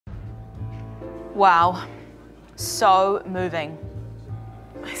Wow, so moving.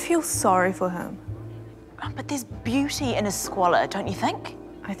 I feel sorry for him. But there's beauty in his squalor, don't you think?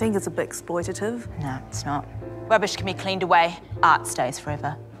 I think it's a bit exploitative. No, it's not. Rubbish can be cleaned away. Art stays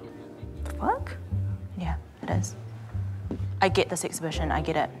forever. The fuck? Yeah, it is. I get this exhibition, I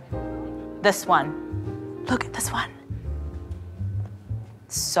get it. This one. Look at this one.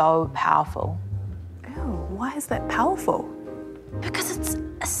 So powerful. Ew, why is that powerful? Because it's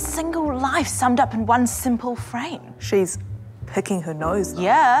a single life summed up in one simple frame. She's picking her nose, though.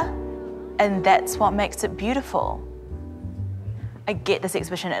 Yeah, and that's what makes it beautiful. I get this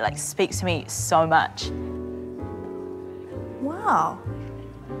exhibition, it speaks to me so much. Wow,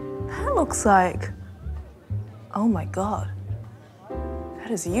 that looks like, oh my God.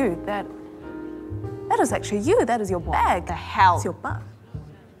 That is you, that is actually you, that is your bag. The hell? It's your butt.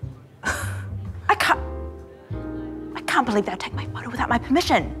 I can't believe they'll take my photo without my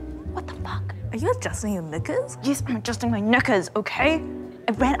permission. What the fuck? Are you adjusting your knickers? Yes, I'm adjusting my knickers, okay?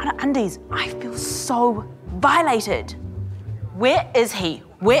 I ran out of undies. I feel so violated. Where is he?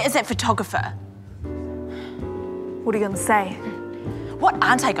 Where is that photographer? What are you gonna say? What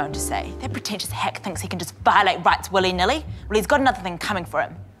aren't I going to say? That pretentious hack thinks he can just violate rights willy-nilly. Well, he's got another thing coming for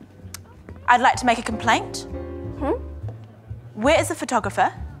him. I'd like to make a complaint. Where is the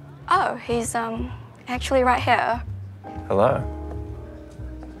photographer? Oh, he's actually right here. Hello.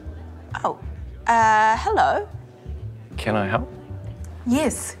 Oh, hello. Can I help?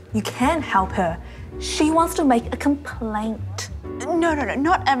 Yes, you can help her. She wants to make a complaint. No,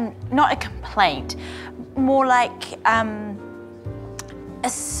 not a complaint. More like a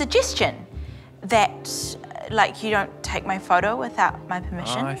suggestion that, you don't take my photo without my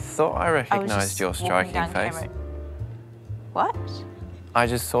permission. I thought I recognised your striking face. Camera. What? I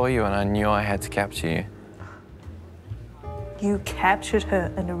just saw you and I knew I had to capture you. You captured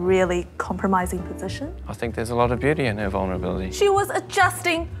her in a really compromising position? I think there's a lot of beauty in her vulnerability. She was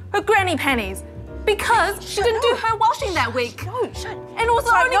adjusting her granny panties because she didn't do her washing that week. No, shut. And it was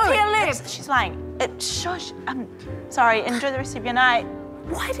the only pair left. She's lying. Shush. Sorry, enjoy the rest of your night.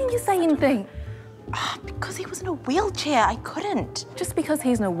 Why didn't you say anything? Because he was in a wheelchair, I couldn't. Just because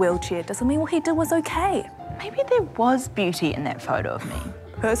he's in a wheelchair doesn't mean what he did was okay. Maybe there was beauty in that photo of me.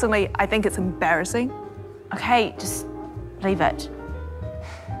 Personally, I think it's embarrassing. Okay, just leave it.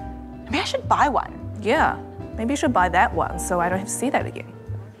 Maybe I should buy one. Yeah, maybe you should buy that one so I don't have to see that again.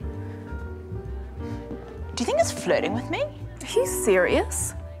 Do you think he's flirting with me? Are you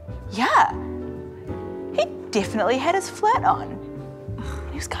serious? Yeah. He definitely had his flirt on.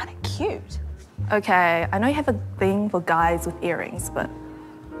 He was kind of cute. Okay, I know you have a thing for guys with earrings, but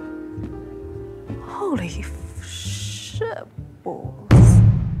holy shit balls.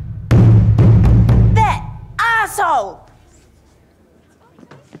 That asshole!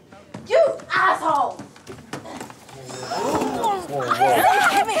 You asshole!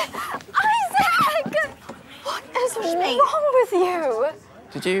 Isaac! What is wrong with you?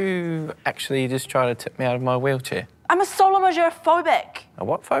 Did you actually just try to tip me out of my wheelchair? I'm a solomagoraphobic. A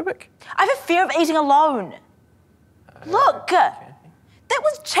what phobic? I have a fear of eating alone. Look, that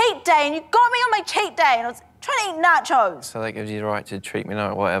was cheat day and you got me on my cheat day and I was trying to eat nachos. So that gives you the right to treat me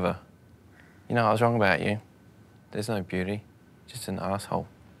like whatever. You know, I was wrong about you. There's no beauty, just an asshole.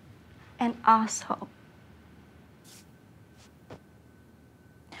 An asshole.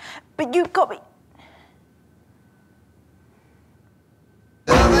 But you got me.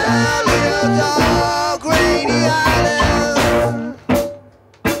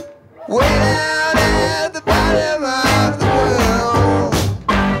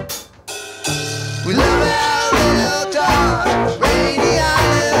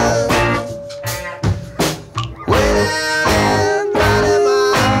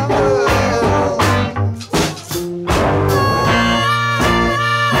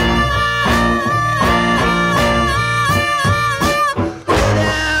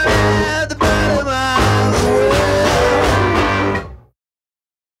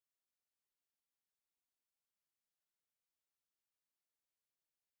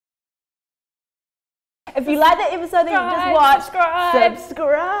 If you like that episode that you just watched,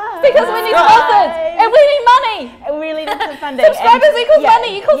 subscribe. Because we need sponsors and we need money. And we really need some funding. Subscribers equals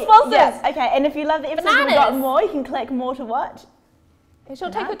money equals sponsors. Yeah, okay, and if you love the episode and you've got more, you can click more to watch.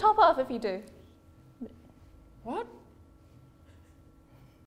 She'll take her top off if you do. What?